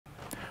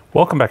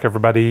Welcome back,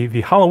 everybody.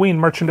 The Halloween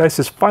merchandise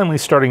is finally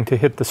starting to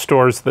hit the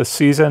stores this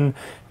season,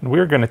 and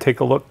we're going to take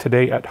a look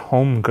today at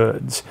home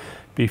goods.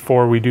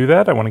 Before we do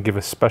that, I want to give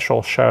a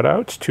special shout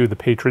out to the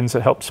patrons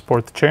that help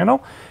support the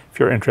channel. If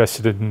you're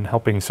interested in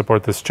helping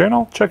support this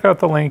channel, check out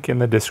the link in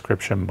the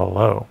description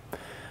below.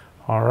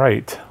 All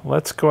right,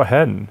 let's go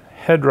ahead and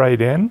head right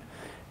in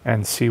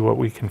and see what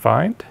we can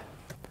find.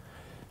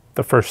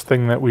 The first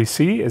thing that we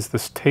see is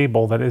this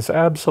table that is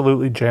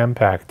absolutely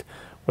jam-packed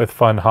with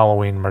fun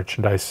Halloween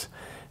merchandise.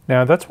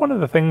 Now, that's one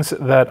of the things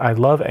that I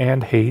love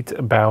and hate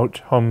about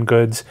Home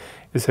Goods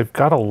is they've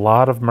got a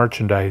lot of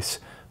merchandise,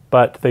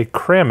 but they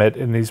cram it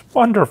in these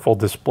wonderful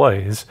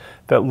displays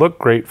that look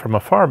great from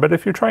afar. But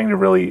if you're trying to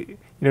really,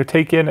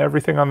 take in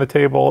everything on the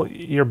table,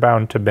 you're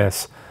bound to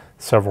miss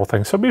several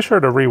things. So be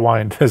sure to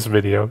rewind this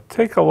video,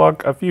 take a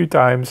look a few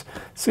times,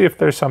 see if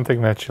there's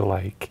something that you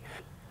like.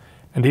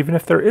 And even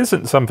if there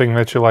isn't something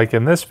that you like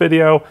in this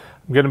video,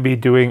 I'm going to be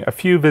doing a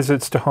few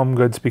visits to Home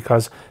Goods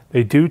because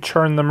they do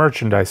churn the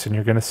merchandise and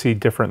you're going to see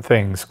different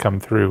things come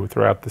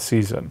throughout the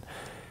season.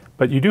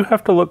 But you do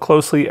have to look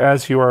closely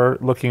as you are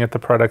looking at the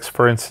products.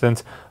 For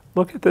instance,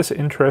 look at this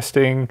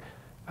interesting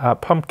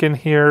pumpkin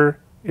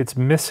here. It's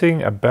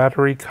missing a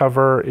battery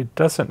cover. It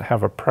doesn't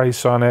have a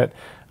price on it.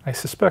 I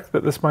suspect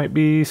that this might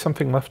be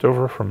something left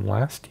over from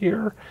last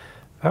year.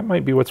 That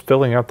might be what's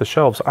filling out the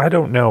shelves. I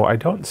don't know. I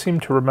don't seem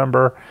to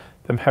remember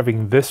them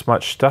having this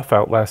much stuff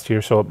out last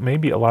year, so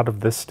maybe a lot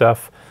of this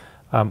stuff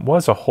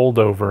was a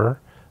holdover.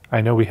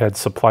 I know we had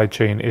supply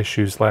chain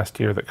issues last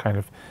year that kind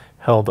of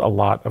held a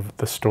lot of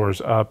the stores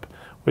up,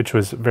 which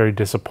was very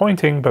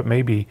disappointing, but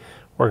maybe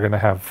we're going to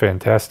have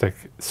fantastic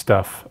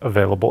stuff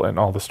available in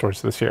all the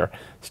stores this year.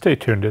 Stay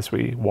tuned as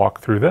we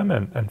walk through them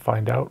and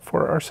find out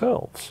for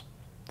ourselves.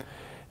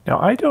 Now,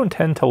 I don't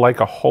tend to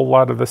like a whole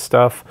lot of the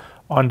stuff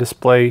on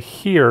display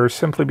here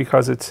simply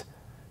because it's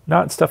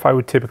not stuff I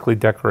would typically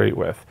decorate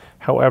with.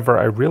 However,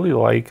 I really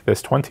like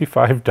this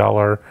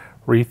 $25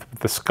 wreath with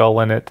the skull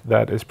in it.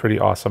 That is pretty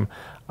awesome.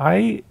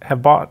 I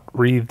have bought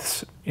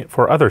wreaths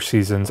for other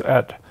seasons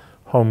at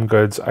Home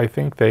Goods. I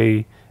think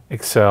they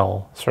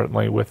excel,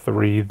 certainly, with the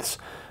wreaths.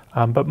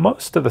 But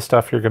most of the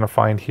stuff you're going to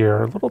find here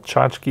are little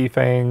tchotchke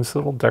things,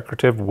 little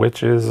decorative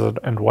witches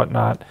and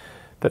whatnot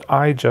that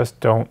I just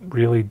don't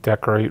really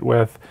decorate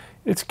with.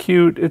 It's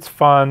cute, it's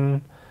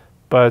fun,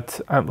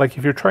 but like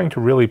if you're trying to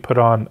really put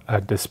on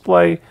a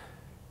display,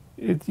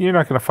 you're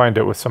not going to find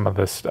it with some of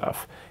this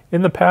stuff.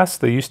 In the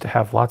past, they used to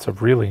have lots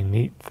of really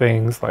neat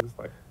things like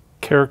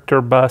character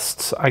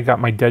busts. I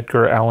got my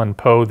Edgar Allan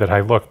Poe that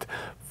I looked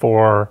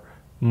for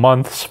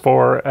months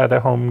for at a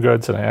Home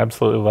Goods, and I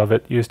absolutely love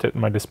it. Used it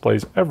in my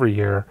displays every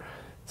year.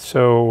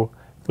 So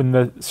when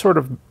the sort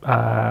of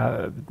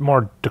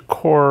more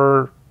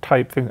decor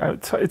type thing,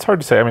 it's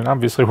hard to say. I mean,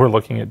 obviously we're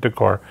looking at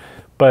decor,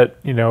 but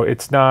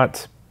it's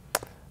not,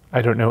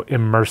 I don't know,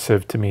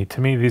 immersive to me.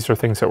 To me, these are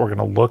things that we're going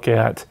to look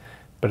at,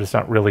 but it's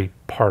not really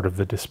part of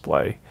the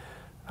display.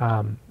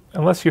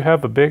 Unless you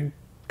have a big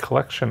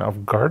collection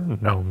of garden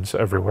gnomes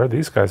everywhere,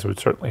 these guys would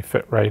certainly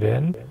fit right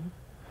in.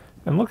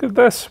 And look at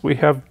this, we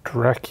have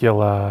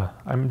Dracula.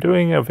 I'm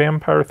doing a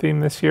vampire theme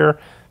this year.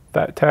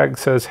 That tag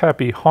says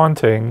Happy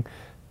Haunting.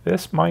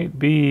 This might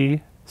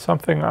be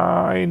something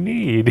I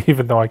need,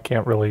 even though I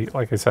can't really,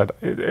 like I said,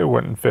 it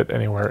wouldn't fit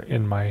anywhere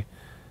in my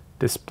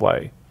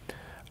display.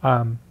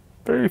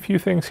 Very few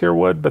things here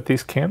would, but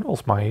these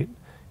candles might.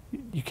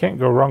 You can't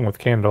go wrong with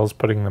candles,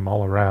 putting them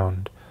all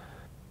around.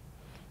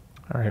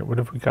 All right, what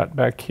have we got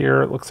back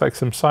here? It looks like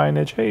some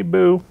signage. Hey,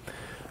 boo.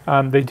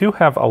 They do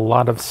have a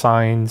lot of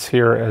signs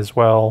here as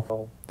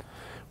well,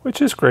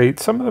 which is great.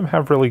 Some of them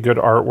have really good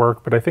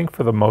artwork, but I think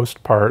for the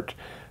most part,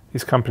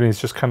 these companies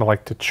just kind of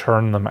like to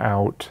churn them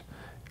out.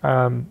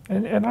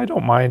 And I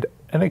don't mind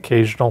an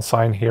occasional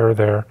sign here or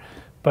there,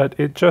 but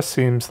it just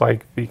seems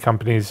like the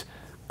companies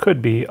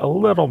could be a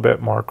little bit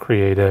more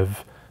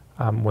creative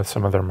with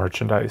some of their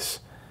merchandise.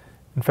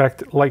 In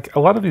fact, like a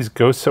lot of these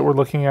ghosts that we're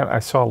looking at, I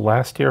saw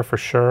last year for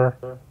sure.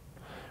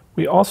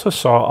 We also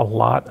saw a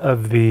lot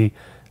of the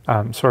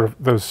sort of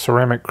those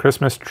ceramic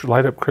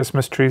light-up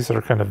Christmas trees that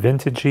are kind of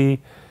vintagey.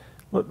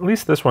 At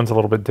least this one's a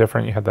little bit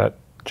different. You had that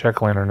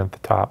jack-o'-lantern at the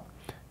top.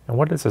 And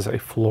what is this? A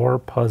floor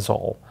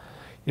puzzle.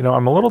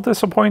 I'm a little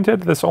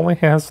disappointed. This only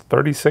has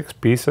 36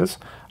 pieces.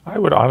 I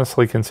would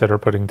honestly consider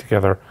putting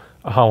together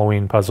a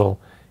Halloween puzzle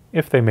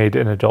if they made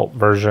an adult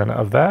version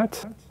of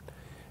that.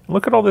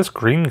 Look at all this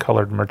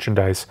green-colored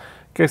merchandise.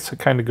 I guess it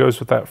kind of goes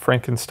with that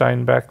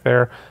Frankenstein back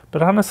there.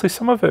 But honestly,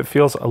 some of it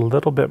feels a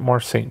little bit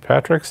more St.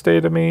 Patrick's Day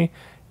to me.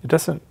 It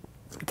doesn't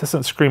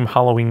scream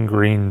Halloween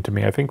green to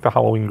me. I think the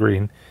Halloween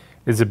green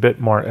is a bit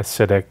more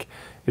acidic.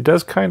 It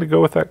does kind of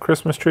go with that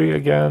Christmas tree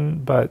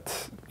again,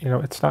 but,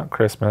 it's not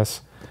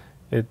Christmas.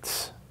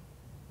 It's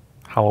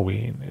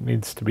Halloween. It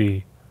needs to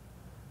be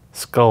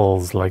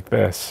skulls like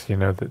this,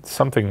 that's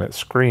something that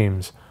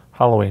screams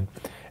Halloween.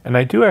 And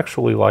I do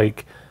actually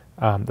like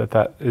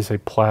that is a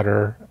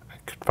platter. I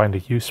could find a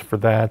use for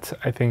that.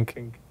 I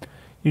think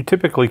you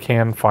typically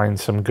can find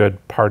some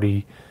good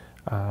party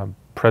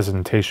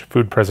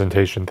food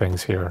presentation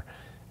things here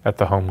at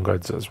the Home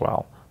Goods as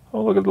well.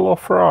 Oh, look at the little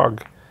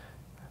frog.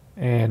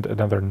 And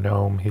another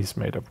gnome. He's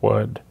made of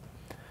wood.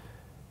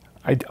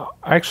 I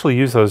actually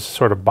use those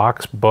sort of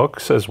box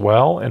books as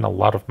well in a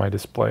lot of my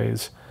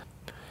displays.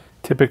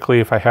 Typically,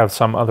 if I have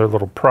some other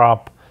little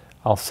prop,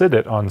 I'll sit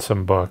it on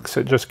some books.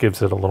 It just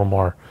gives it a little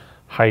more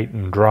height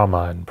and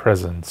drama and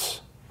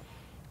presence.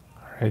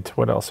 All right,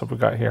 what else have we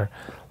got here?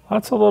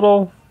 Lots of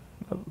little...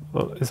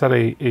 Is that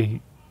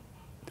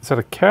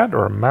a cat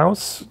or a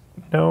mouse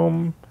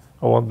gnome?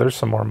 Oh, well, there's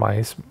some more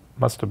mice.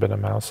 Must have been a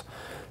mouse.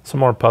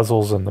 Some more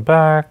puzzles in the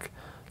back.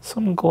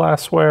 Some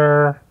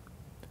glassware.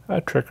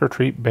 A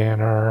trick-or-treat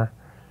banner.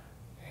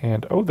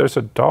 And, oh, there's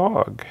a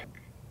dog.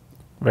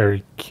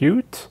 Very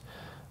cute.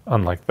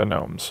 Unlike the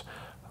gnomes.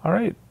 All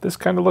right, this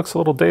kind of looks a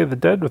little Day of the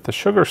Dead with the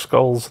sugar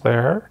skulls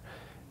there.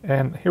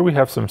 And here we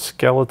have some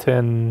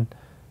skeleton...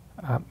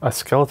 a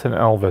skeleton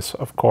Elvis,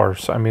 of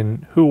course. I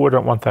mean, who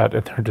wouldn't want that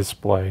in their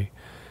display?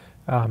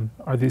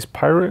 Are these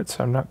pirates?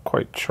 I'm not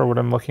quite sure what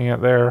I'm looking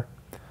at there.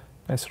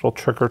 Nice little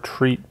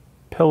trick-or-treat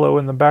pillow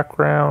in the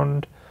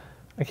background.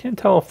 I can't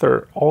tell if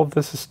all of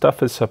this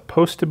stuff is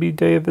supposed to be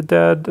Day of the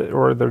Dead,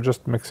 or they're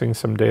just mixing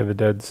some Day of the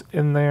Deads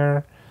in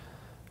there.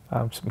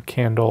 Some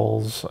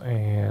candles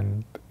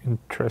and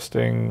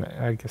interesting,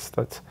 I guess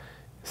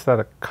is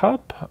that a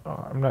cup?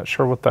 I'm not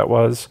sure what that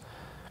was.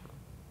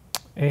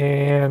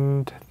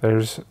 And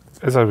there's,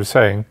 as I was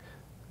saying,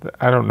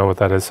 I don't know what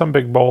that is. Some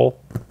big bowl.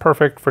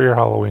 Perfect for your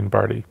Halloween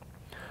party.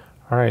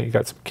 All right, you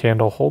got some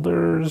candle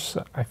holders.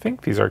 I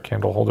think these are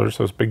candle holders,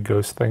 those big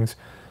ghost things.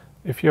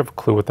 If you have a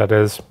clue what that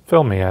is,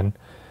 fill me in.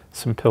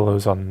 Some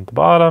pillows on the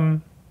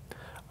bottom.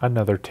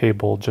 Another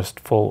table just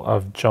full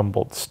of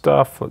jumbled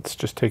stuff. Let's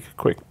just take a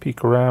quick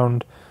peek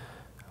around.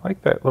 I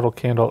like that little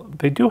candle.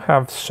 They do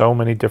have so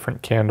many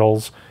different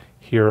candles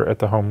here at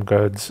the Home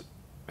Goods.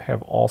 They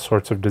have all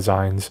sorts of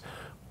designs.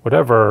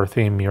 Whatever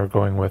theme you're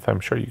going with, I'm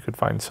sure you could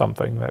find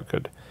something that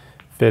could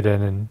fit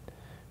in, and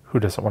who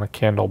doesn't want a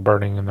candle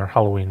burning in their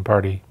Halloween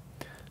party,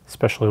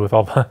 especially with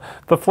all the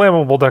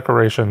flammable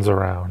decorations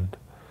around.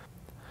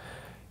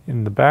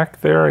 In the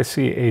back there, I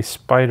see a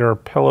spider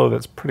pillow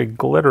that's pretty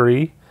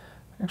glittery.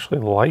 I actually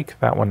like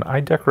that one.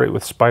 I decorate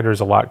with spiders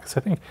a lot because I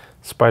think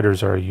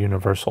spiders are a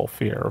universal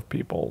fear of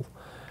people.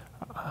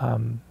 All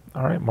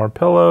right, more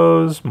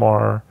pillows,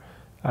 more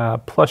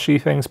plushy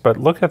things, but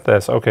look at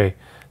this. Okay,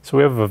 so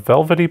we have a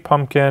velvety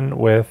pumpkin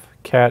with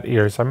cat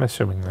ears. I'm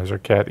assuming those are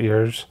cat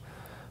ears.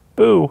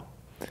 Boo!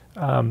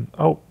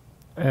 Oh,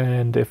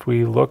 and if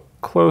we look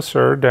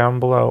closer down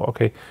below,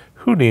 okay,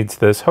 who needs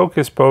this?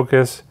 Hocus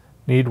Pocus,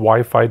 need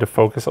Wi-Fi to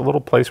focus. A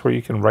little place where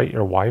you can write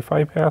your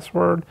Wi-Fi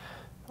password.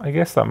 I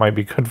guess that might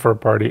be good for a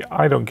party.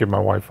 I don't give my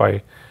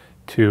Wi-Fi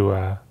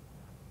to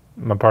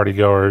my party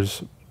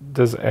goers.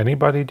 Does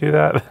anybody do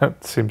that?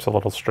 That seems a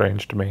little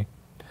strange to me.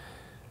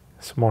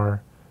 Some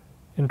more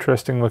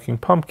interesting looking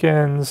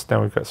pumpkins.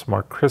 Now we've got some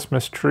more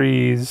Christmas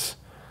trees.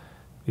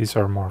 These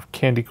are more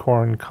candy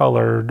corn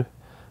colored.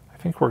 I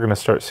think we're going to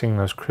start seeing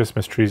those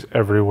Christmas trees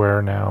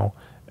everywhere now,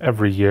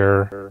 every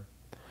year.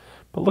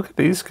 But look at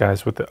these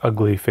guys with the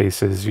ugly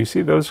faces. You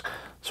see those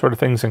sort of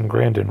things in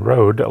Grandin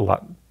Road, a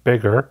lot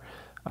bigger,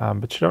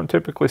 but you don't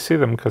typically see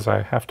them because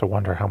I have to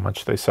wonder how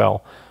much they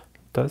sell.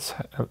 It does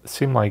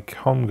seem like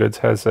Home Goods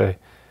has a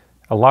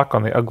lock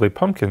on the ugly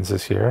pumpkins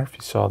this year, if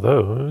you saw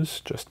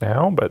those just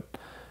now, but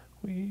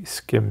we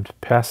skimmed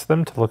past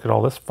them to look at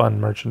all this fun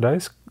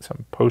merchandise,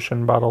 some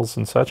potion bottles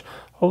and such.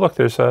 Oh, look,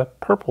 there's a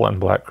purple and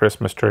black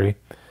Christmas tree.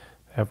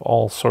 They have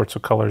all sorts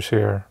of colors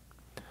here.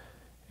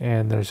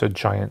 And there's a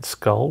giant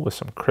skull with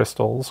some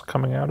crystals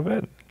coming out of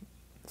it.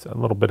 It's a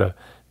little bit of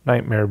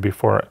Nightmare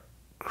Before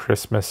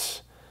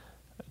Christmas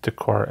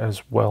decor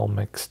as well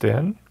mixed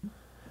in.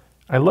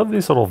 I love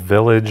these little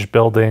village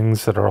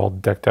buildings that are all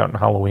decked out in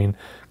Halloween.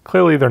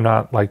 Clearly they're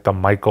not like the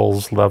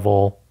Michaels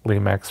level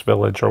Limax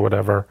Village or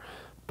whatever,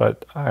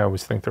 but I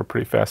always think they're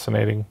pretty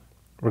fascinating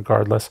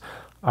regardless.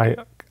 I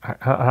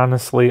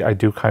honestly, I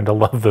do kind of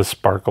love the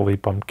sparkly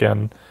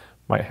pumpkin.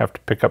 Might have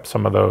to pick up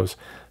some of those.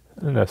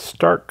 In a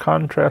stark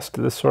contrast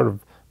to this sort of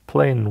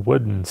plain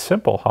wooden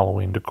simple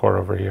Halloween decor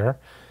over here.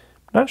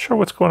 Not sure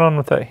what's going on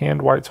with that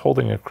hand white's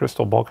holding a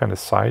crystal ball kind of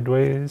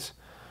sideways.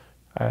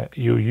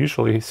 You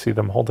usually see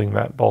them holding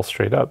that ball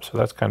straight up, so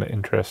that's kind of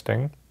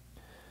interesting.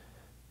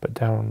 But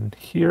down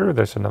here,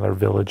 there's another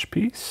village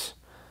piece.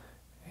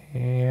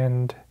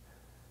 And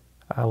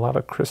a lot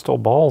of crystal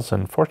balls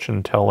and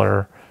fortune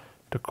teller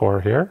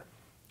decor here.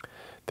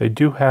 They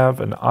do have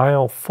an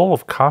aisle full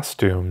of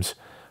costumes.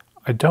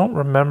 I don't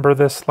remember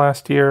this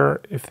last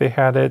year, if they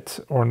had it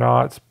or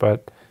not,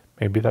 but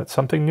maybe that's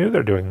something new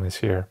they're doing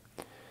this year.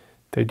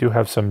 They do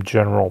have some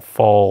general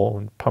fall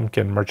and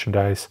pumpkin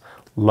merchandise.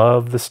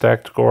 Love the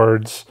stacked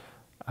gourds.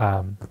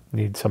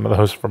 Need some of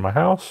those for my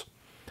house.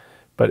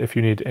 But if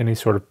you need any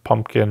sort of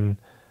pumpkin,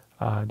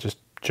 just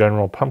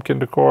general pumpkin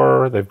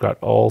decor, they've got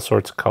all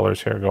sorts of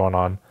colors here going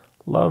on.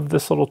 Love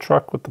this little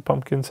truck with the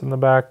pumpkins in the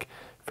back.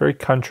 Very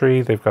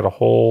country. They've got a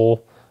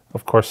whole,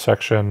 of course,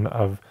 section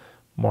of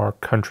more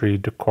country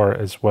decor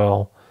as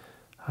well.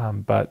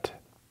 But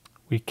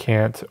we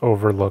can't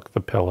overlook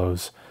the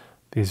pillows.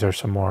 These are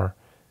some more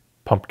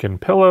pumpkin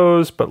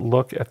pillows, but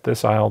look at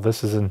this aisle.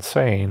 This is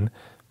insane.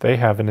 They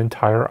have an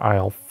entire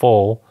aisle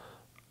full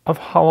of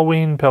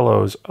Halloween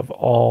pillows of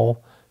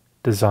all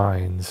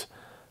designs.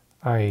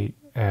 I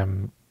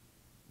am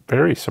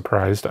very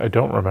surprised. I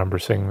don't remember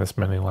seeing this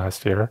many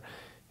last year,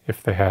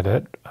 if they had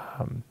it.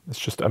 It's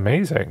just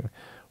amazing.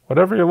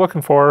 Whatever you're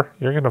looking for,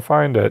 you're going to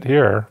find it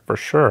here for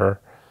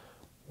sure.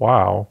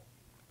 Wow.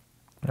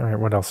 All right,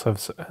 what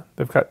else?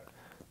 They've got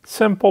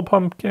simple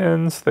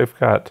pumpkins. They've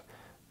got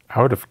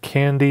out of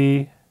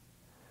candy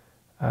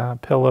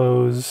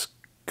pillows,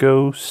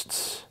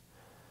 ghosts.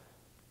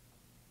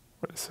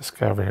 What is this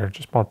guy over here?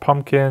 Just more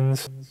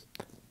pumpkins.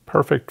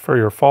 Perfect for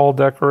your fall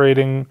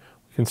decorating.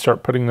 We can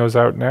start putting those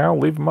out now.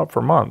 Leave them up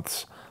for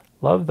months.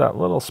 Love that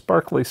little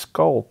sparkly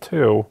skull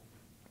too.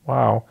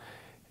 Wow.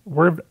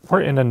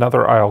 We're in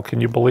another aisle. Can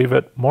you believe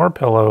it? More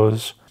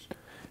pillows.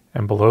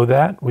 And below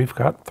that, we've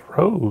got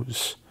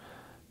throws.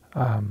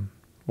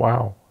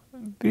 Wow.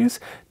 These,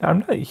 now I'm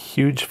not a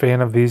huge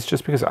fan of these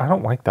just because I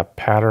don't like the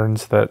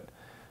patterns that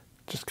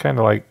just kind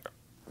of like,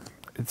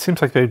 it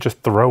seems like they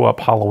just throw up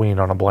Halloween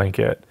on a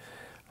blanket.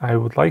 I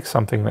would like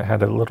something that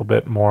had a little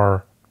bit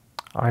more,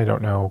 I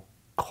don't know,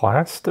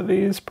 class to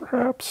these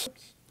perhaps.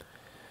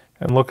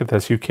 And look at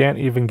this, you can't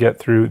even get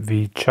through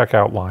the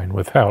checkout line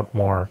without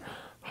more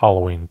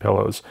Halloween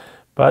pillows.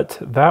 But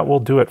that will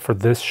do it for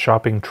this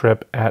shopping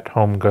trip at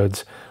Home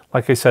Goods.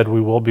 Like I said,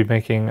 we will be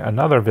making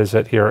another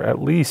visit here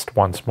at least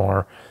once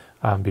more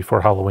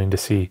before Halloween to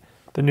see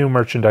the new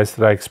merchandise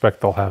that I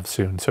expect they'll have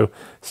soon. So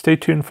stay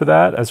tuned for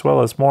that, as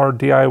well as more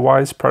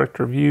DIYs, product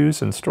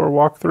reviews, and store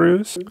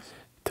walkthroughs.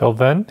 Till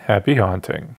then, happy haunting.